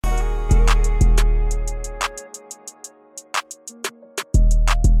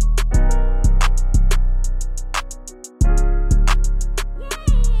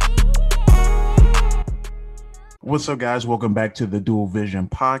What's up, guys? Welcome back to the Dual Vision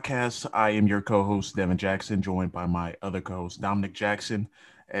podcast. I am your co-host, Devin Jackson, joined by my other co-host, Dominic Jackson,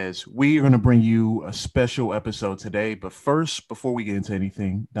 as we are going to bring you a special episode today. But first, before we get into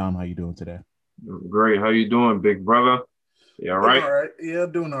anything, Dom, how you doing today? Great. How you doing, big brother? You all Doing right? all right. Yeah,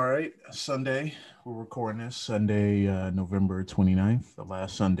 doing all right. Sunday, we're recording this Sunday, November 29th, the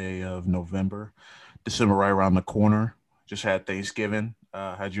last Sunday of November. December right around the corner. Just had Thanksgiving.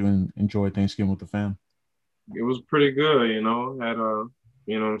 How'd you enjoy Thanksgiving with the fam? It was pretty good, Had what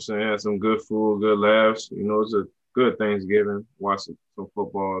I'm saying, had some good food, good laughs. It's a good Thanksgiving. Watched some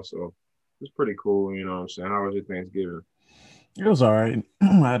football, so it's pretty cool. You know what I'm saying? How was your Thanksgiving? It was all right.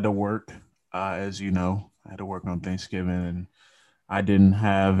 I had to work, as you know. I had to work on Thanksgiving, and I didn't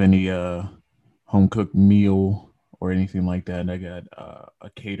have any home cooked meal or anything like that. I got a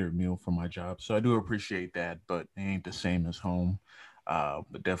catered meal for my job, so I do appreciate that. But it ain't the same as home.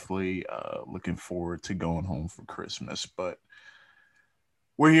 But definitely looking forward to going home for Christmas. But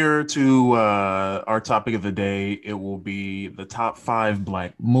we're here to our topic of the day. It will be the top five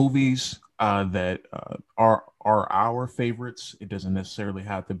Black movies that are our favorites. It doesn't necessarily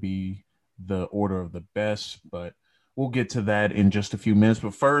have to be the order of the best, but we'll get to that in just a few minutes.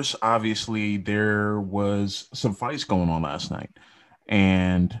 But first, obviously, there was some fights going on last night,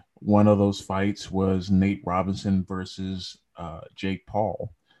 and one of those fights was Nate Robinson versus Jake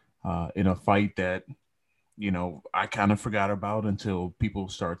Paul in a fight that I kind of forgot about until people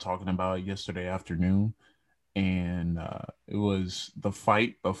started talking about it yesterday afternoon. And it was the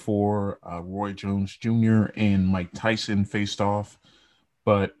fight before Roy Jones Jr. and Mike Tyson faced off.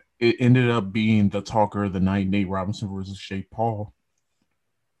 But it ended up being the talker of the night, Nate Robinson versus Jake Paul.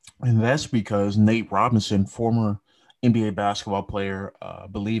 And that's because Nate Robinson, former NBA basketball player, I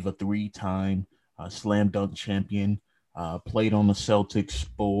believe a three-time slam dunk champion, played on the Celtics,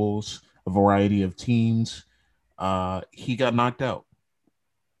 Bulls, a variety of teams. He got knocked out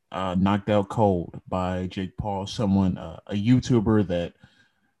cold by Jake Paul, someone, a YouTuber that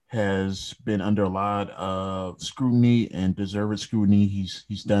has been under a lot of scrutiny and deserved scrutiny.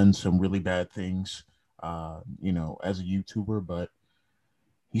 He's done some really bad things, as a YouTuber, but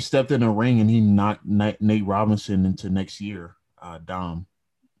he stepped in a ring and he knocked Nate Robinson into next year. Dom,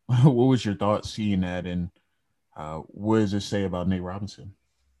 what was your thought seeing that, and what does it say about Nate Robinson?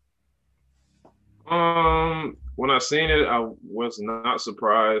 When I seen it, I was not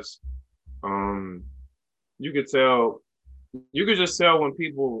surprised. Um, you could tell, you could just tell when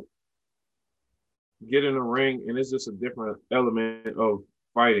people get in the ring, and it's just a different element of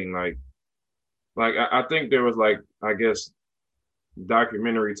fighting. I think there was I guess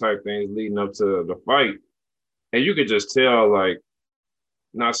documentary type things leading up to the fight, and you could just tell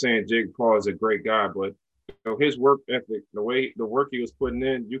not saying Jake Paul is a great guy, but his work ethic, the work he was putting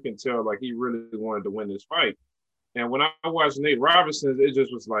in, you can tell he really wanted to win this fight. And when I watched Nate Robinson, it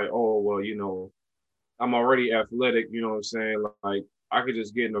just was like, oh well, I'm already athletic, you know what I'm saying? Like I could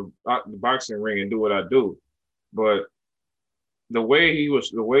just get in the boxing ring and do what I do. But the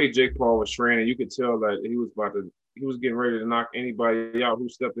way Jake Paul was training, you could tell that he was getting ready to knock anybody out who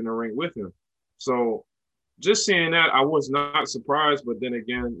stepped in the ring with him. So just seeing that, I was not surprised. But then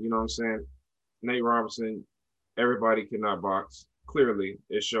again, you know what I'm saying? Nate Robinson, everybody cannot box. Clearly,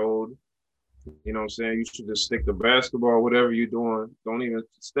 it showed. You know what I'm saying? You should just stick to basketball, whatever you're doing. Don't even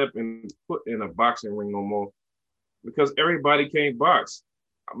step in foot in a boxing ring no more because everybody can't box.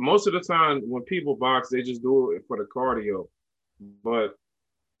 Most of the time, when people box, they just do it for the cardio. But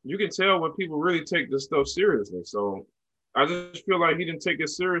you can tell when people really take this stuff seriously. So I just feel like he didn't take it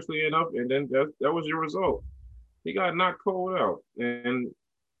seriously enough, and then that was your result. He got knocked cold out, and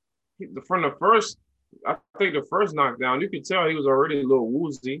from the first, I think the first knockdown, you could tell he was already a little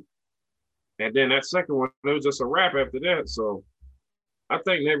woozy. And then that second one, it was just a wrap after that. So I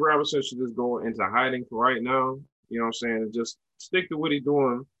think Nate Robinson should just go into hiding for right now. You know what I'm saying? And just stick to what he's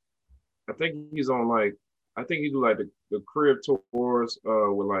doing. I think he's on I think he do the crib tours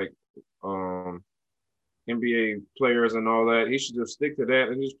with NBA players and all that. He should just stick to that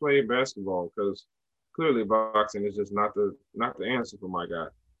and just play basketball because clearly boxing is just not the answer for my guy.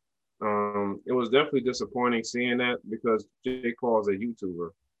 It was definitely disappointing seeing that because Jake Paul is a YouTuber.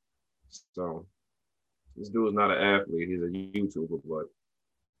 So this dude is not an athlete; he's a YouTuber. But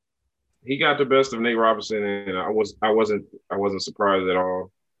he got the best of Nate Robinson, and I wasn't surprised at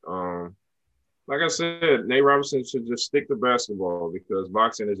all. Like I said, Nate Robinson should just stick to basketball because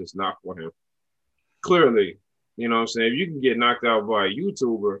boxing is just not for him. Clearly, you know what I'm saying. If you can get knocked out by a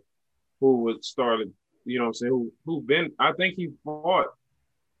YouTuber who would started, you know what I'm saying, who been, I think he fought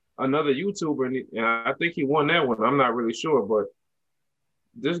another YouTuber, and I think he won that one. I'm not really sure, but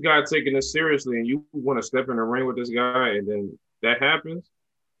this guy taking this seriously, and you want to step in the ring with this guy, and then that happens,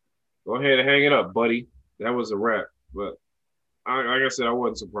 go ahead and hang it up, buddy. That was a wrap. But like I said, I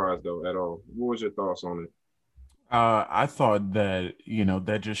wasn't surprised though at all. What was your thoughts on it? I thought that,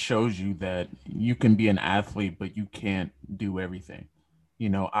 that just shows you that you can be an athlete, but you can't do everything.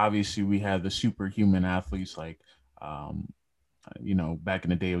 Obviously we have the superhuman athletes like, um, back in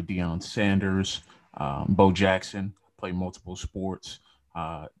the day of Deion Sanders, Bo Jackson, played multiple sports.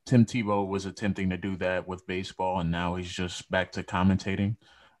 Tim Tebow was attempting to do that with baseball, and now he's just back to commentating.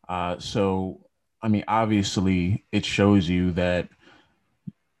 So, I mean, obviously, it shows you that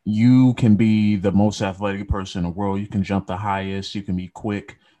you can be the most athletic person in the world. You can jump the highest. You can be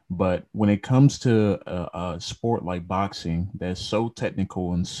quick. But when it comes to a sport like boxing, that's so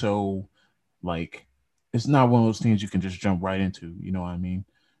technical and so like, it's not one of those things you can just jump right into. You know what I mean?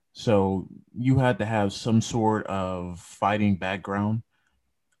 So you had to have some sort of fighting background.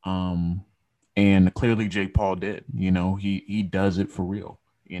 Um, and clearly Jake Paul did. He does it for real.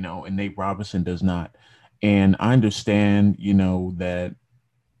 And Nate Robinson does not. And I understand, that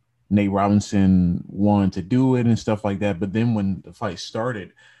Nate Robinson wanted to do it and stuff like that. But then when the fight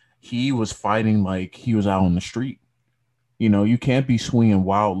started, he was fighting like he was out on the street. You can't be swinging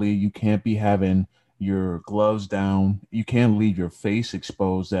wildly. You can't be having your gloves down. You can't leave your face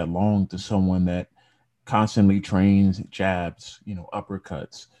exposed that long to someone that constantly trains jabs,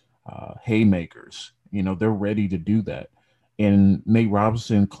 uppercuts, haymakers. They're ready to do that. And Nate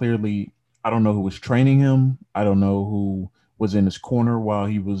Robinson clearly, I don't know who was training him. I don't know who was in his corner while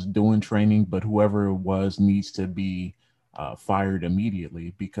he was doing training, but whoever it was needs to be fired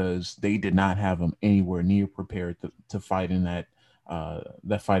immediately because they did not have him anywhere near prepared to fight in that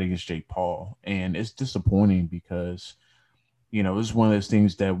fight against Jake Paul. And it's disappointing because this is one of those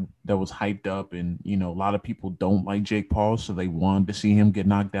things that was hyped up, and a lot of people don't like Jake Paul, so they wanted to see him get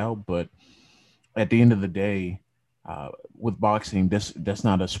knocked out. But at the end of the day, with boxing, that's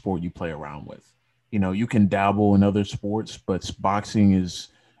not a sport you play around with. You can dabble in other sports, but boxing is,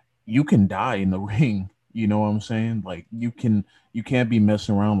 you can die in the ring. You know what I'm saying? Like you can't be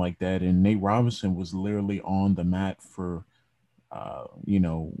messing around like that. And Nate Robinson was literally on the mat for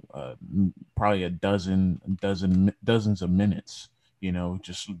probably dozens of minutes,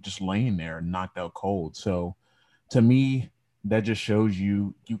 just laying there knocked out cold. So to me, that just shows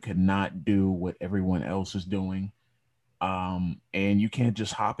you cannot do what everyone else is doing. And you can't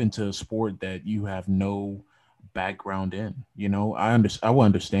just hop into a sport that you have no background in. I would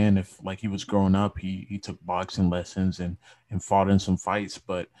understand if like he was growing up, he took boxing lessons and fought in some fights,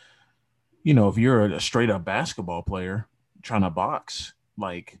 but if you're a straight up basketball player trying to box,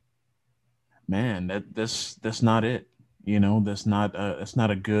 like, man, that's not it. That's not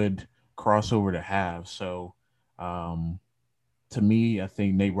a good crossover to have. So, um, to me, I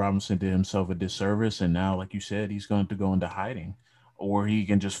think Nate Robinson did himself a disservice, and now, like you said, he's going to go into hiding, or he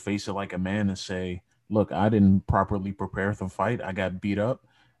can just face it like a man and say, "Look, I didn't properly prepare for the fight. I got beat up,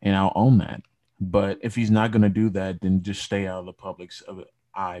 and I'll own that." But if he's not going to do that, then just stay out of the public's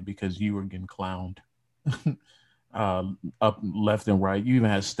eye because you were getting clowned. uh, Up left and right. You even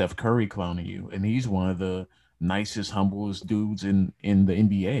had Steph Curry clowning you, and he's one of the nicest, humblest dudes in the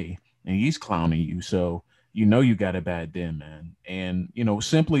NBA, and he's clowning you. So you got a bad den, man. And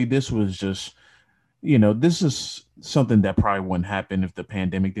simply this was just this is something that probably wouldn't happen if the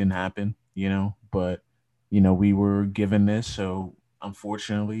pandemic didn't happen. But we were given this, so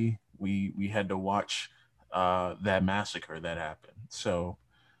unfortunately we had to watch that massacre that happened. So.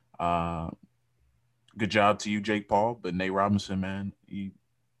 Uh, Good job to you, Jake Paul. But Nate Robinson, man, you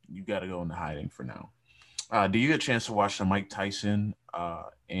got to go into hiding for now. Do you get a chance to watch the Mike Tyson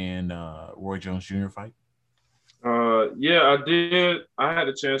and Roy Jones Jr. fight? Yeah, I did. I had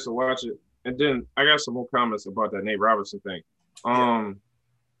a chance to watch it, and then I got some more comments about that Nate Robinson thing. Yeah.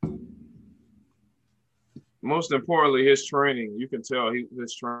 Most importantly, his training. You can tell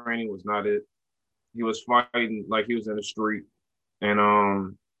his training was not it. He was fighting like he was in the street,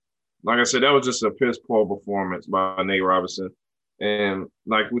 and like I said, that was just a piss poor performance by Nate Robinson. And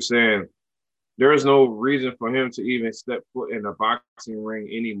like we're saying, there is no reason for him to even step foot in a boxing ring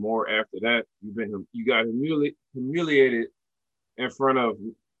anymore after that. You got humiliated in front of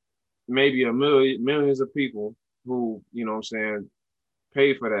maybe millions of people who, what I'm saying,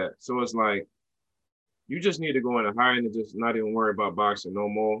 pay for that. So it's like you just need to go into hiding and just not even worry about boxing no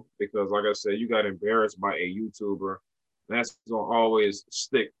more. Because like I said, you got embarrassed by a YouTuber. That's gonna always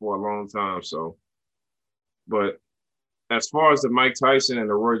stick for a long time. So, but as far as the Mike Tyson and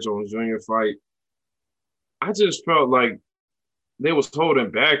the Roy Jones Jr. fight, I just felt like they was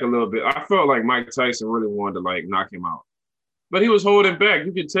holding back a little bit. I felt like Mike Tyson really wanted to like knock him out. but he was holding back.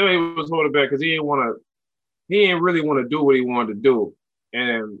 You could tell he was holding back because he didn't really want to do what he wanted to do.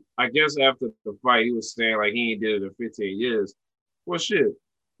 And I guess after the fight, he was saying like he ain't did it in 15 years. Well, shit,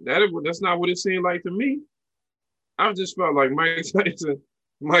 that's not what it seemed like to me. I just felt like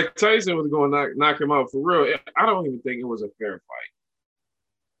Mike Tyson was going to knock him out for real. I don't even think it was a fair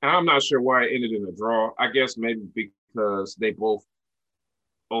fight. And I'm not sure why it ended in a draw. I guess maybe because they both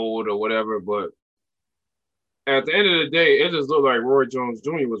old or whatever. But at the end of the day, it just looked like Roy Jones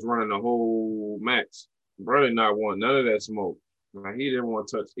Jr. was running the whole match. Brother not want none of that smoke. Like he didn't want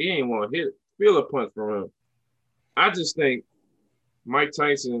to touch. He didn't want to feel a punch from him. I just think Mike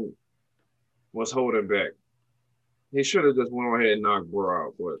Tyson was holding back. He should have just went ahead and knocked Burrow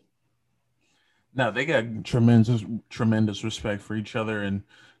out. But now they got tremendous respect for each other, and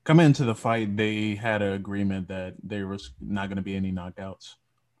coming into the fight, they had an agreement that there was not going to be any knockouts,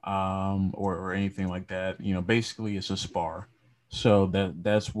 or anything like that. You know, basically it's a spar, so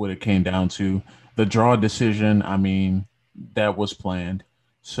that's what it came down to. The draw decision, I mean, that was planned,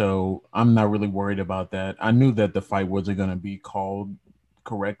 so I'm not really worried about that. I knew that the fight wasn't going to be called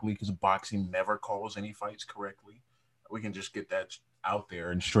correctly because boxing never calls any fights correctly. We can just get that out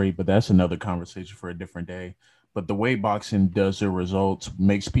there and straight, but that's another conversation for a different day. But the way boxing does their results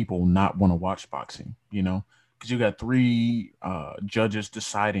makes people not want to watch boxing, you know, because you got three judges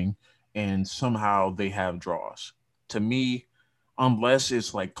deciding and somehow they have draws. To me, unless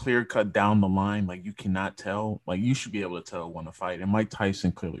it's like clear cut down the line, like you cannot tell, like you should be able to tell who won a fight. And Mike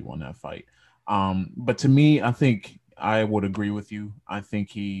Tyson clearly won that fight. But to me, I think I would agree with you. I think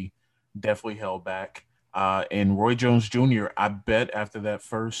he definitely held back. And Roy Jones Jr., I bet after that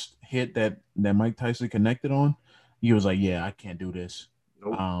first hit that Mike Tyson connected on, he was like, "Yeah, I can't do this."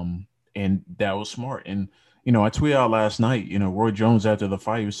 nope. And that was smart. And I tweeted out last night. Roy Jones after the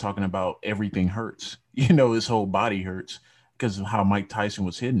fight he was talking about everything hurts. His whole body hurts because of how Mike Tyson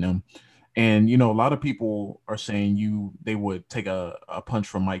was hitting him. And a lot of people are saying they would take a punch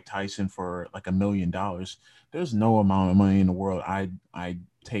from Mike Tyson for like $1 million. There's no amount of money in the world I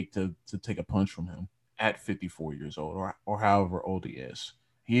take to take a punch from him at 54 years old or however old he is.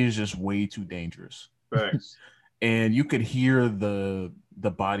 He is just way too dangerous. Facts. And you could hear the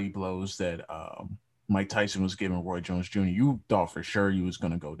body blows that Mike Tyson was giving Roy Jones Jr. You thought for sure he was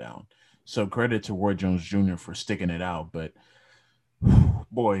going to go down. So credit to Roy Jones Jr. for sticking it out. But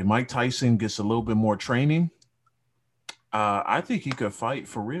boy, Mike Tyson gets a little bit more training. I think he could fight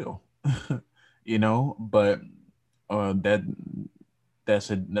for real. But uh, that that's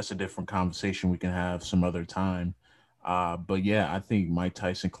a different conversation we can have some other time. But yeah, I think Mike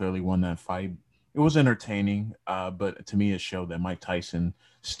Tyson clearly won that fight. It was entertaining, but to me, it showed that Mike Tyson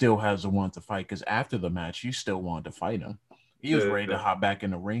still has the want to fight because after the match, you still wanted to fight him. He was ready Yeah. to hop back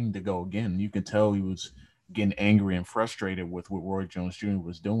in the ring to go again. You can tell he was getting angry and frustrated with what Roy Jones Jr.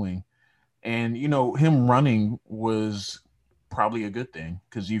 was doing. And, him running was probably a good thing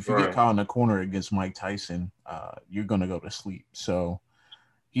because if you get Right. caught in a corner against Mike Tyson, you're going to go to sleep. So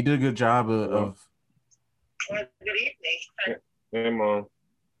he did a good job Hello. of Well, good evening. Hey, mom.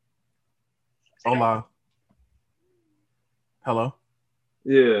 hola, hello.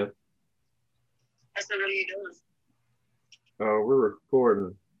 Yeah. I said, what are you doing? We're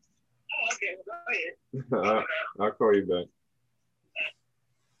recording. Oh, okay. Well, go ahead. I'll call you back.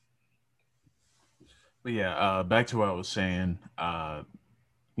 But yeah, back to what I was saying.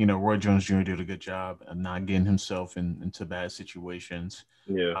 Roy Jones Jr. did a good job of not getting himself into bad situations.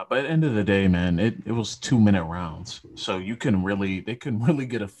 Yeah. But at the end of the day, man, it was 2 minute rounds, so they couldn't really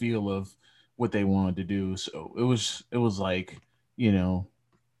get a feel of what they wanted to do. So it was like,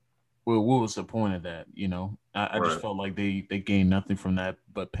 what was the point of that? I just Right. felt like they gained nothing from that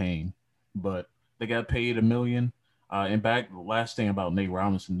but pain. But they got paid $1 million. And back last thing about Nate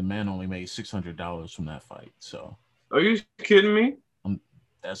Robinson, the man only made $600 from that fight. So Are you kidding me?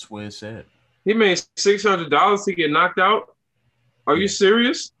 that's what it said. He made $600 to get knocked out. Are you Yeah.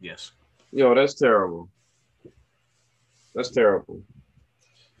 serious? Yes. Yo, that's terrible. That's terrible.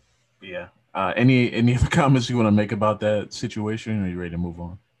 Yeah. Any other comments you want to make about that situation? Or are you ready to move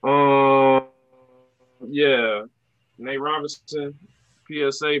on? Um, yeah. Nate Robinson,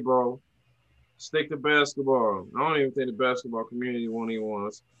 PSA, bro. Stick to basketball. I don't even think the basketball community won't even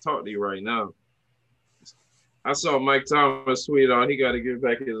want to talk to you right now. I saw Mike Thomas tweet out he got to give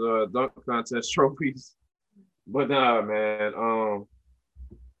back his dunk contest trophies. But nah, man.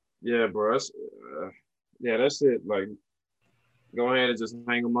 Yeah, bro. That's it. Like, go ahead and just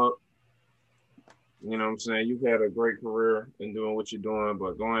hang them up. You know what I'm saying? You've had a great career in doing what you're doing,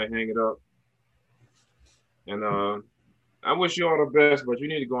 but go ahead and hang it up. And I wish you all the best, but you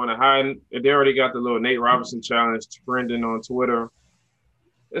need to go into hiding. They already got the little Nate Robinson challenge trending on Twitter.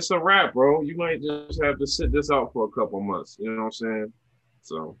 It's a wrap, bro. You might just have to sit this out for a couple months. You know what I'm saying?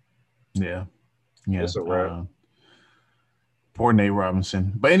 So Yeah, yeah. it's a wrap. Poor Nate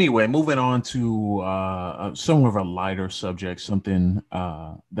Robinson. But anyway, moving on to somewhat of a lighter subject, something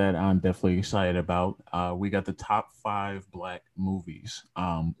that I'm definitely excited about. We got the top 5 black movies.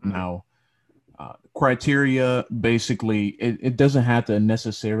 Mm. Now, criteria basically, it doesn't have to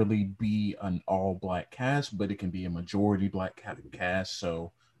necessarily be an all black cast, but it can be a majority black cast.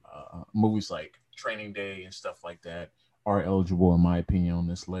 So, movies like Training Day and stuff like that are eligible, in my opinion, on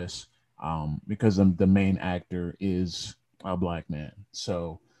this list because the main actor is a black man.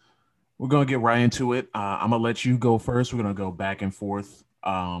 So we're gonna get right into it. I'm gonna let you go first. We're gonna go back and forth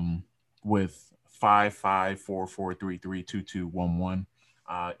with 5, 5, 4, 4, 3, 3, 2, 2, 1, 1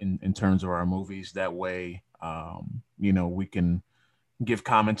 in terms of our movies. That way, we can give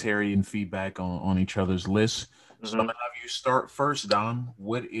commentary and feedback on each other's lists. So I'm Hmm. gonna have you start first, Dom.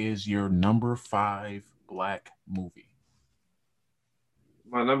 What is your number 5 black movie?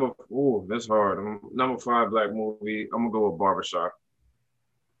 My number, ooh, that's hard. Number five black movie. I'm gonna go with Barbershop.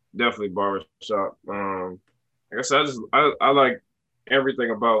 Definitely Barbershop. Like I said, I like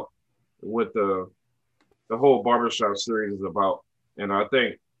everything about what the whole Barbershop series is about, and I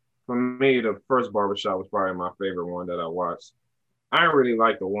think for me the first Barbershop was probably my favorite one that I watched. I really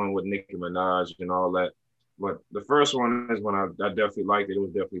like the one with Nicki Minaj and all that, but the first one is when I definitely liked it. It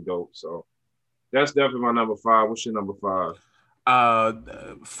was definitely dope. So that's definitely my number five. What's your number five? Uh,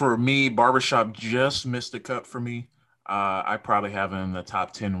 for me, Barbershop just missed the cut for me. I probably have it in the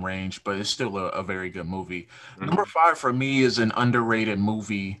top 10 range, but it's still a very good movie. Number Mm-hmm. 5 for me is an underrated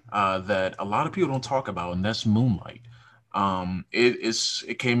movie that a lot of people don't talk about, and that's Moonlight.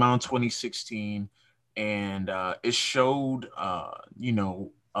 It came out in 2016, and it showed a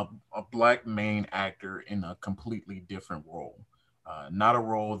black main actor in a completely different role. Not a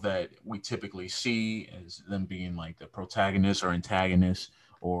role that we typically see as them being like the protagonist or antagonist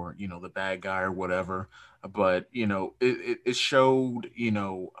or the bad guy or whatever, but it showed it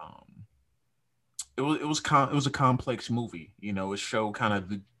was a complex movie. It showed kind of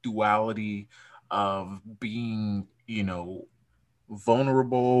the duality of being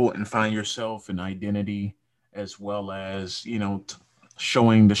vulnerable and find yourself and identity, as well as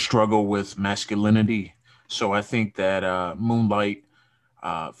showing the struggle with masculinity. So I think that Moonlight,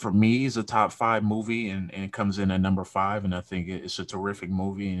 for me, is a top 5 movie, and it comes in at number 5. And I think it's a terrific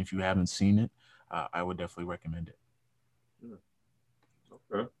movie. And if you haven't seen it, I would definitely recommend it. Mm,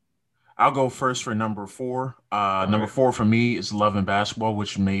 okay. I'll go first for number 4. All Number right. 4 for me is Love and Basketball,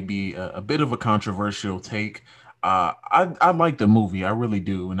 which may be a bit of a controversial take. I like the movie, I really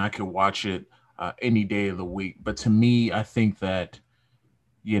do, and I could watch it any day of the week. But to me, I think that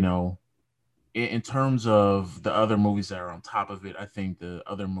you know in terms of the other movies that are on top of it, I think the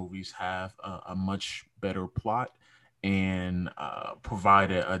other movies have a much better plot and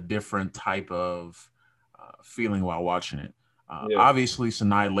provide a different type of feeling while watching it. Yeah. Obviously,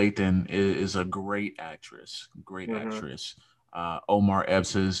 Sanaa Lathan is a great actress, great Mm-hmm. actress. Omar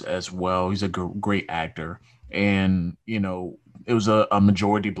Epps is as well. He's a great actor, and it was a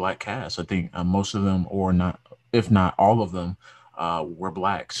majority black cast. I think most of them, or not, if not all of them, were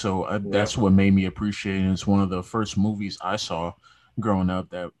black. So Yeah. that's what made me appreciate it. It's one of the first movies I saw growing up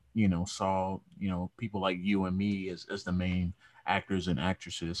that saw people like you and me as the main actors and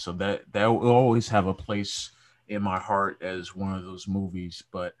actresses. So that will always have a place in my heart as one of those movies.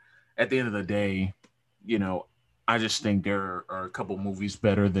 But at the end of the day, you know, I just think there are a couple movies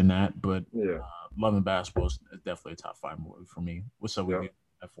better than that. But Yeah. Love and Basketball is definitely a top 5 movie for me. What's up with Yeah. you?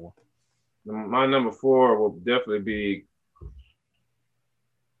 At 4? My number four will definitely be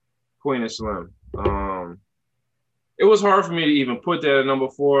Queen and Slim. It was hard for me to even put that at number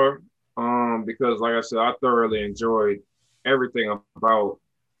four, because like I said, I thoroughly enjoyed everything about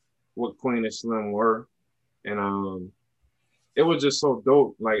what Queen and Slim were, and it was just so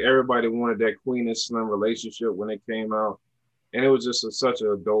dope. Like everybody wanted that Queen and Slim relationship when it came out, and it was just such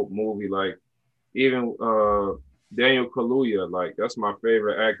a dope movie. Like even Daniel Kaluuya, like that's my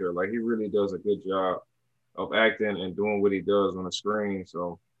favorite actor. Like he really does a good job of acting and doing what he does on the screen.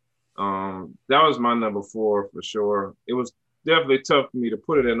 So that was my number four for sure. It was definitely tough for me to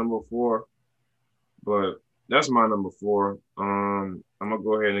put it at number four, but that's my number four. I'm gonna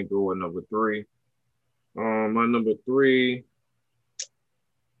go ahead and go with number three. My number three,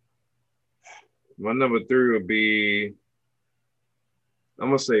 my number three would be, I'm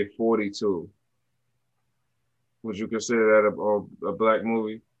gonna say 42. Would you consider that a black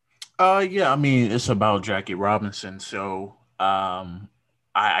movie? Yeah, I mean it's about Jackie Robinson, so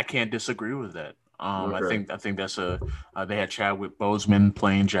I can't disagree with that. Okay. I think that's a they had Chadwick Boseman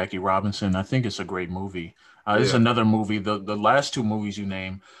playing Jackie Robinson. I think it's a great movie. This is Yeah. another movie. The last two movies you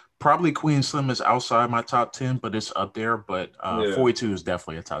name, probably Queen Slim is outside my top 10, but it's up there. But Yeah. 42 is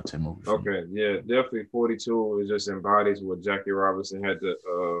definitely a top 10 movie for me. Okay. Yeah. Definitely 42 is just embodies what Jackie Robinson had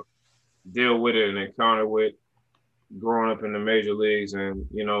to deal with it and encounter with growing up in the major leagues. And,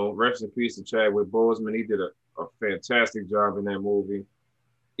 rest in peace to Chadwick Boseman. He did a fantastic job in that movie.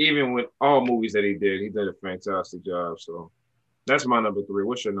 Even with all movies that he did a fantastic job. So that's my number three.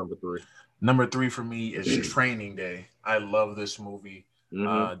 What's your number three? Number three for me is Training Day. I love this movie.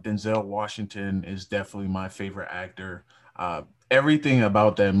 Mm-hmm. Denzel Washington is definitely my favorite actor. Everything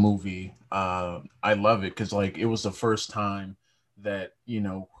about that movie, I love it because like it was the first time that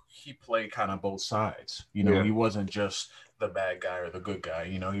he played kind of both sides. Yeah. He wasn't just the bad guy or the good guy.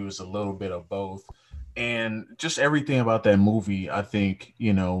 He was a little bit of both, and just everything about that movie, I think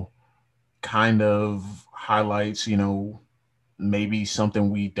kind of highlights maybe something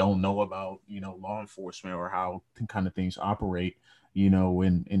we don't know about, law enforcement or how kind of things operate,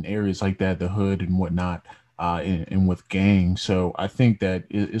 in areas like that, the hood and whatnot, and with gangs. So I think that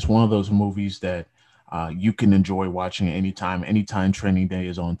it's one of those movies that you can enjoy watching anytime Training Day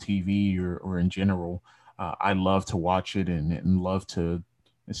is on TV or in general. I love to watch it and love to,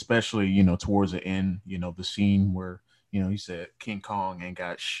 especially, towards the end, the scene where, he said King Kong ain't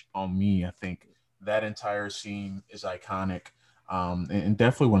got on me. I think that entire scene is iconic, and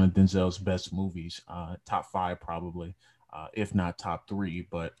definitely one of Denzel's best movies, top five probably, if not top three.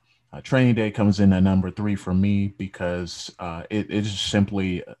 But Training Day comes in at number three for me because it is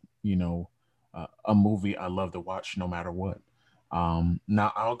simply, a movie I love to watch no matter what.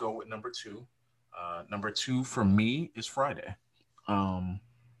 Now I'll go with number two. Number two for me is Friday. Um,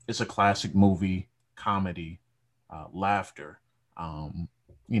 it's a classic movie, comedy, laughter. Um,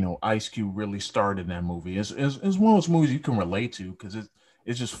 Ice Cube really started that movie. It's one of those movies you can relate to because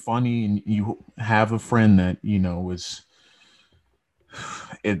it's just funny and you have a friend that is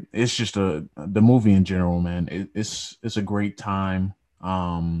it's just the movie in general, man. It's a great time.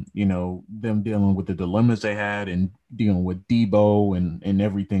 Them dealing with the dilemmas they had and dealing with Debo and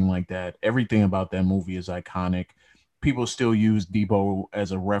everything like that. Everything about that movie is iconic. People still use Debo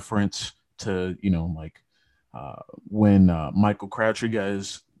as a reference to like when Michael Crabtree got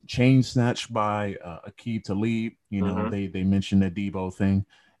his chain snatched by Aqib Talib. Mm-hmm. They mentioned the Debo thing,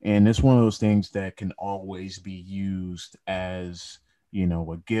 and it's one of those things that can always be used as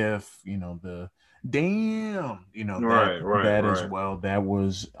a gif, the damn, that Right, right, that as right. well. That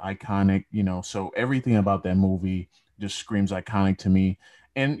was iconic, so everything about that movie just screams iconic to me.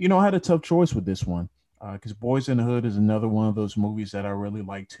 And I had a tough choice with this one because Boys in the Hood is another one of those movies that I really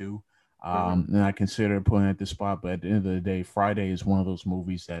like too. Mm-hmm. And I consider putting it at the spot, but at the end of the day, Friday is one of those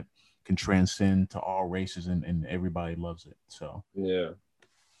movies that can transcend to all races and everybody loves it. So Yeah.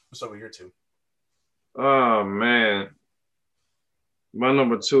 what's over here too? Oh man. My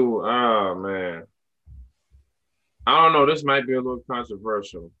number two. Oh man. I don't know. This might be a little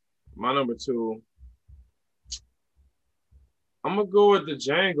controversial. My number two. I'm gonna go with the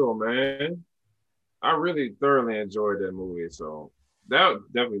Django, man. I really thoroughly enjoyed that movie, so that was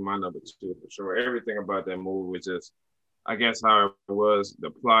definitely my number two for sure. Everything about that movie was just, I guess, how it was, the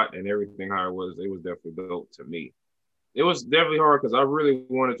plot and everything, how it was definitely dope to me. It was definitely hard because I really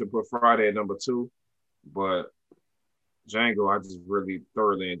wanted to put Friday at number two, but Django, I just really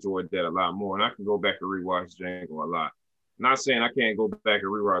thoroughly enjoyed that a lot more. And I can go back and rewatch Django a lot. Not saying I can't go back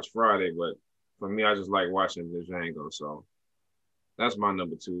and rewatch Friday, but for me, I just like watching the Django. So that's my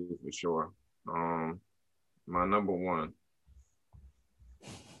number two for sure. My number one.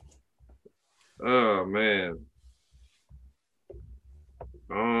 Oh man.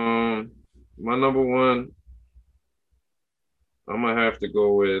 Um, my number one. I'm gonna have to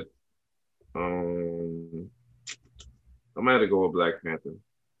go with. Um, I'm gonna have to go with Black Panther.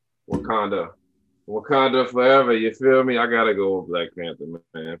 Wakanda. Wakanda forever. You feel me? I gotta go with Black Panther,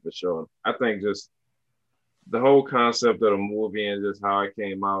 man, for sure. I think just the whole concept of the movie and just how it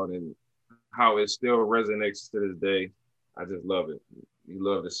came out and how it still resonates to this day. I just love it. You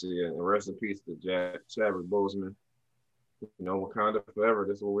love to see it. And rest in peace to Chadwick Boseman. Wakanda forever.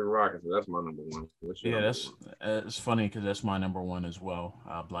 This is what we're rocking. So that's my number one. What's your Yeah, number that's one? it's funny because that's my number one as well,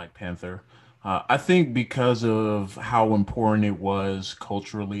 Black Panther. I think because of how important it was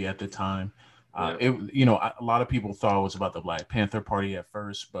culturally at the time, Yeah. a lot of people thought it was about the Black Panther Party at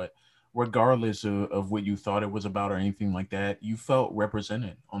first, but regardless of what you thought it was about or anything like that, you felt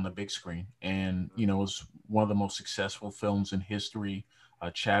represented on the big screen, and it was one of the most successful films in history.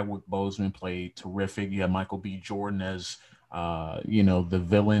 Chadwick Boseman played terrific. You had Michael B. Jordan as the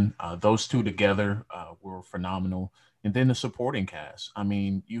villain. Those two together were phenomenal. And then the supporting cast. I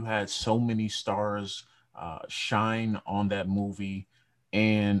mean, you had so many stars shine on that movie,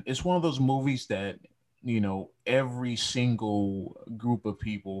 and it's one of those movies that every single group of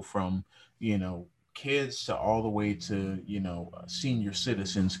people from kids to all the way to senior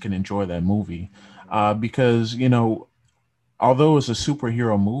citizens can enjoy that movie because although it's a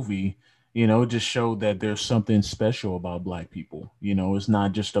superhero movie, it just showed that there's something special about black people. It's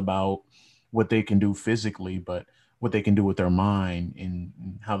not just about what they can do physically, but what they can do with their mind and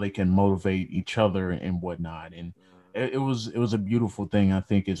how they can motivate each other and whatnot. And it was a beautiful thing. I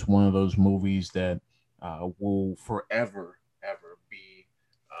think it's one of those movies that will forever ever be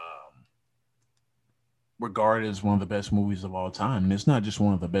regarded as one of the best movies of all time. And it's not just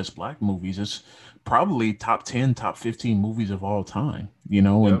one of the best black movies, it's probably top 10, top 15 movies of all time,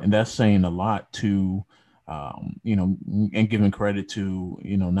 Yep. and that's saying a lot to, and giving credit to,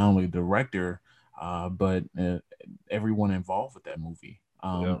 not only the director, but everyone involved with that movie.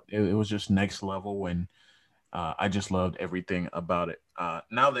 Yep. It was just next level. And I just loved everything about it.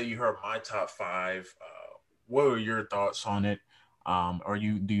 Now that you heard my top five, what are your thoughts on it?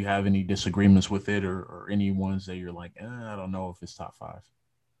 Do you have any disagreements with it, or any ones that you're like, I don't know if it's top five?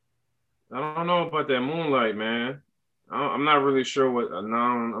 I don't know about that Moonlight, man. I'm not really sure what. No,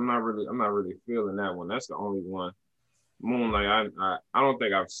 I'm not really feeling that one. That's the only one. Moonlight. I don't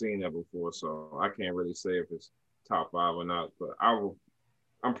think I've seen that before, so I can't really say if it's top five or not. But I will.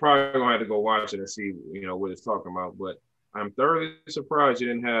 I'm probably gonna have to go watch it and see, what it's talking about. But I'm thoroughly surprised you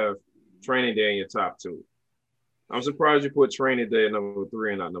didn't have Training Day in your top two. I'm surprised you put Training Day at number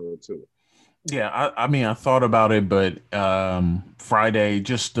three and not number two. Yeah, I mean, I thought about it, but Friday,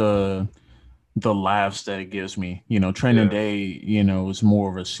 just the laughs that it gives me. Training Yeah. Day, is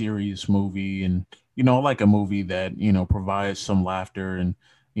more of a serious movie, and I like a movie that provides some laughter. And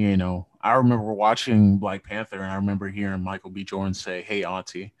I remember watching Black Panther, and I remember hearing Michael B. Jordan say, "Hey,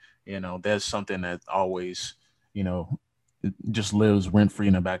 Auntie." That's something that always, you know, it just lives rent free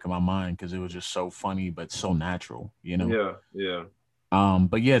in the back of my mind because it was just so funny but so natural. Yeah. Yeah.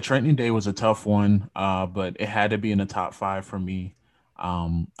 But yeah, Training Day was a tough one, but it had to be in the top five for me.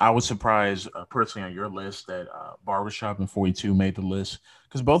 I was surprised personally on your list that Barbershop and 42 made the list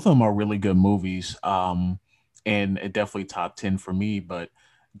because both of them are really good movies. And it definitely top 10 for me, but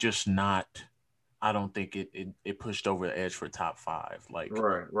just not, I don't think it pushed over the edge for top five. Like,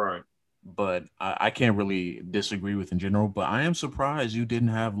 Right. Right. but I can't really disagree with in general. But I am surprised you didn't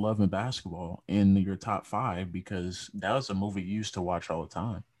have Love and Basketball in your top five because that was a movie you used to watch all the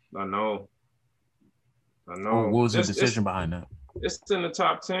time. I know. I Or know. what was the It's decision it's behind that? it's in the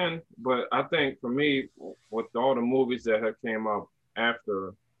top 10, but I think for me, with all the movies that have came out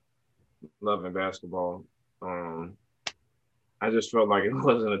after Love and Basketball, um, I just felt like it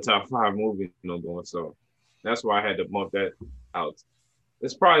wasn't a top five movie no more. So that's why I had to bump that out.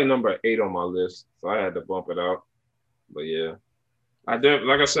 It's probably number eight on my list, so I had to bump it out. But yeah,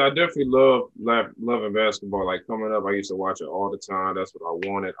 like I said, I definitely love and basketball. Like coming up, I used to watch it all the time. That's what I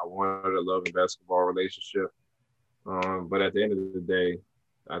wanted. I wanted a love and basketball relationship. But at the end of the day,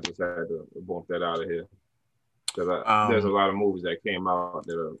 I just had to bump that out of here because there's a Um, lot of movies that came out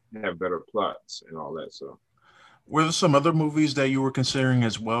that have better plots and all that. So were there some other movies that you were considering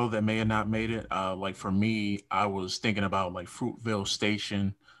as well that may have not made it? Like for me, I was thinking about like Fruitville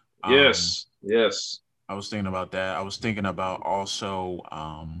Station. Um, yes, yes, I was thinking about that. I was thinking about also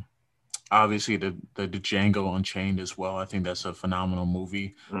obviously the Django Unchained as well. I think that's a phenomenal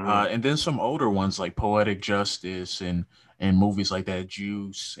movie. mm-hmm, And then some older ones like Poetic Justice and movies like that,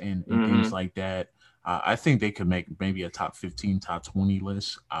 Juice and things mm-hmm, like that. I think they could make maybe a top 15, top 20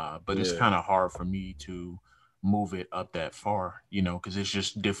 list. But it's yeah, kind of hard for me to move it up that far, because it's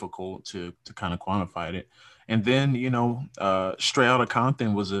just difficult to kind of quantify it. And then, Straight Outta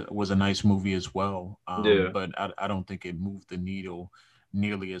Compton was a nice movie as well. yeah. But I don't think it moved the needle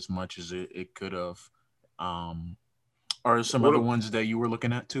nearly as much as it could have. Um, are some other What ones that you were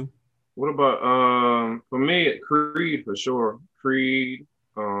looking at too? what about for me Creed for sure. Creed,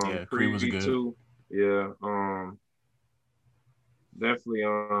 Yeah, Creed was a Creed good. 2. Yeah, definitely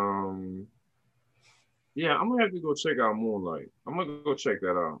yeah, I'm gonna have to go check out Moonlight. I'm gonna go check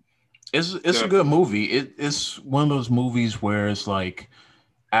that out. It's a good Definitely. movie. It's one of those movies where it's like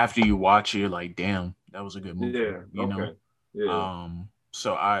after you watch it, you're like, damn, that was a good movie. Yeah, okay. Yeah.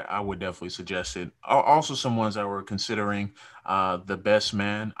 So I would definitely suggest it. Also, some ones I were considering. The Best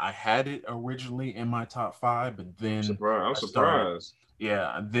Man. I had it originally in my top five, but then I'm I started. surprised.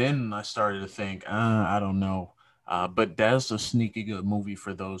 Yeah, then I started to think, I don't know. But that's a sneaky good movie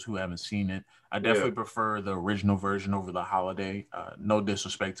for those who haven't seen it. I Yeah. definitely prefer the original version over the Holiday. No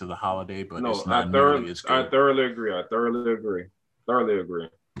disrespect to the Holiday, but No, it's not nearly as I good. thoroughly agree. I thoroughly agree. Thoroughly agree.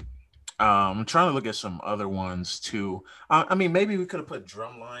 I'm trying to look at some other ones too. I mean, maybe we could have put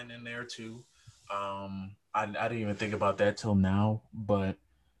Drumline in there too. I didn't even think about that till now, but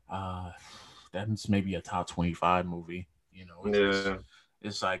uh, that's maybe a top 25 movie. You know, Yeah.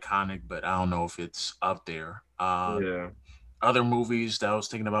 it's iconic, but I don't know if it's up there. Yeah. Other movies that I was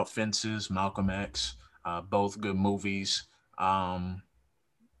thinking about: Fences, Malcolm X, both good movies. Um,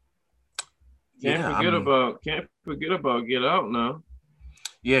 yeah, I mean, Can't forget about Get Out now.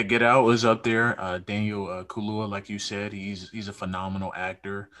 yeah, Get Out is up there. Daniel Kaluuya, like you said, he's a phenomenal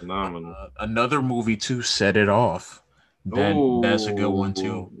actor. Phenomenal. Another movie too, Set It Off. That's a good one Oh,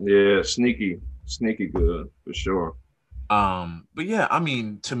 too. yeah, sneaky good for sure. But yeah, I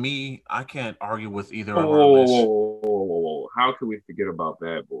mean, to me, I can't argue with either Whoa, of whoa, our whoa, lists. whoa, whoa, whoa, whoa. How can we forget about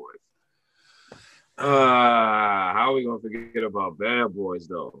Bad Boys? How are we gonna forget about Bad Boys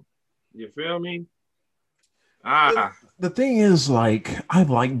though? You feel me? the, Ah, the thing is, like, I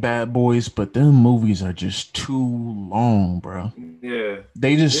like Bad Boys, but them movies are just too long, bro. yeah,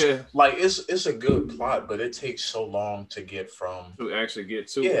 They just yeah. like it's a good plot, but it takes so long to get from To actually get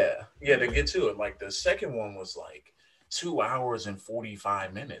to it. yeah to get to it. Like the second one was like 2 hours and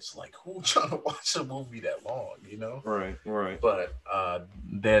 45 minutes. Like who trying to watch a movie that long, you know? Right, right. But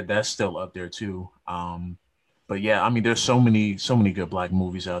that's still up there too. But yeah, I mean, there's so many good black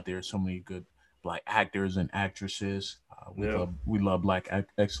movies out there, so many good black actors and actresses. Yeah. We love black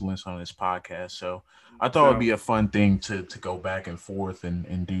excellence on this podcast. So I thought it'd Yeah. be a fun thing to go back and forth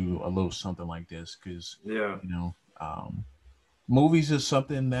and do a little something like this because Yeah. you know movies is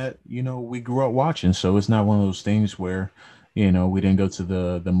something that we grew up watching, so it's not one of those things where we didn't go to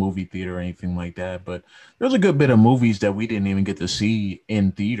the movie theater or anything like that. But there's a good bit of movies that we didn't even get to see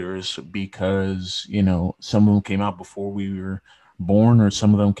in theaters because some of them came out before we were born, or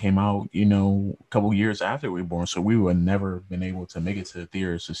some of them came out a couple years after we were born, so we would never been able to make it to the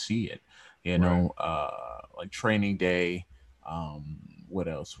theaters to see it. Right. Like Training Day. What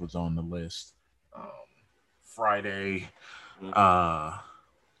else was on the list? um, Friday. I'm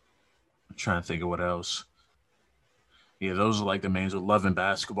trying to think of what else. Yeah, those are like the mains. Of Love and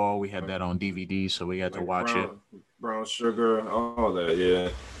Basketball, we had Like, that on DVD, so we got to like watch it. brown sugar, all that. Yeah.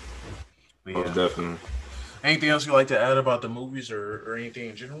 But Most yeah, definitely. anything else you like to add about the movies or anything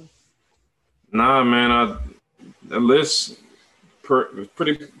in general? Nah, man. The list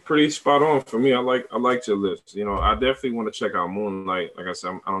pretty spot on for me. I like your list. I definitely want to check out Moonlight. Like I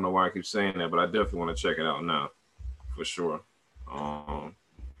said, I don't know why I keep saying that, but I definitely want to check it out now for sure.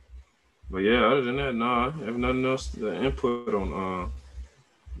 But yeah, other than that, nah, I have nothing else to input on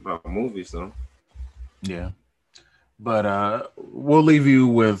about movies though. Yeah. But we'll leave you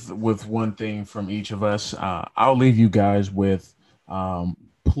with one thing from each of us. I'll leave you guys with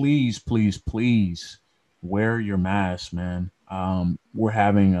please, please, please wear your mask, man. We're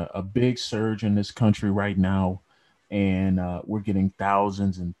having a big surge in this country right now, and we're getting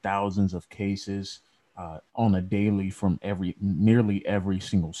thousands and thousands of cases on a daily from nearly every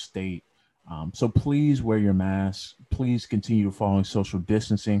single state. So please wear your mask. Please continue following social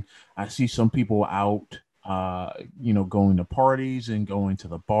distancing. I see some people out going to parties and going to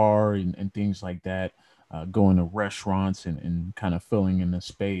the bar and things like that, going to restaurants and kind of filling in the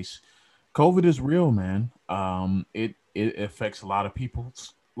space. COVID is real, man. It affects a lot of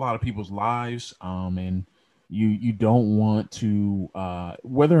people's lives. And you don't want to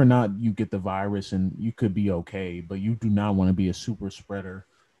whether or not you get the virus, and you could be okay, but you do not want to be a super spreader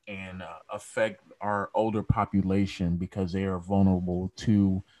and affect our older population because they are vulnerable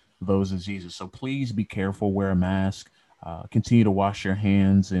to those diseases. So please be careful, wear a mask, continue to wash your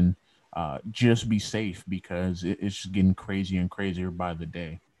hands, and just be safe because it's just getting crazier and crazier by the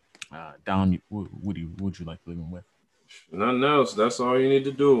day. Dom, would you like to leave them with? Nothing else. That's all you need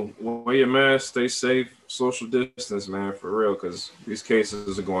to do. Wear your mask, stay safe, social distance, man, for real, because these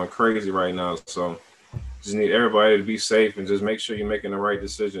cases are going crazy right now. So just need everybody to be safe and just make sure you're making the right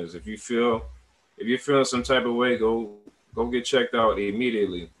decisions. If you're feeling some type of way, go get checked out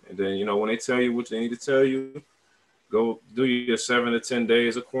immediately. And then when they tell you what they need to tell you, go do your 7 to 10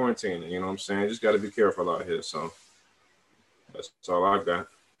 days of quarantine. You know what I'm saying? Just got to be careful out here. So that's all I got.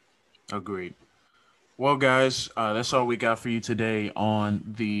 Agreed. Well, guys, that's all we got for you today on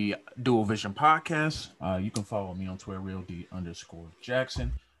the Dual Vision podcast. You can follow me on Twitter,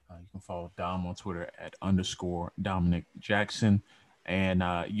 real_D_Jackson. You can follow Dom on Twitter at underscore Dominic Jackson. And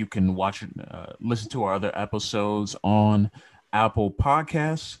you can listen to our other episodes on Apple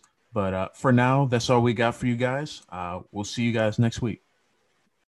Podcasts. But for now, that's all we got for you guys. We'll see you guys next week.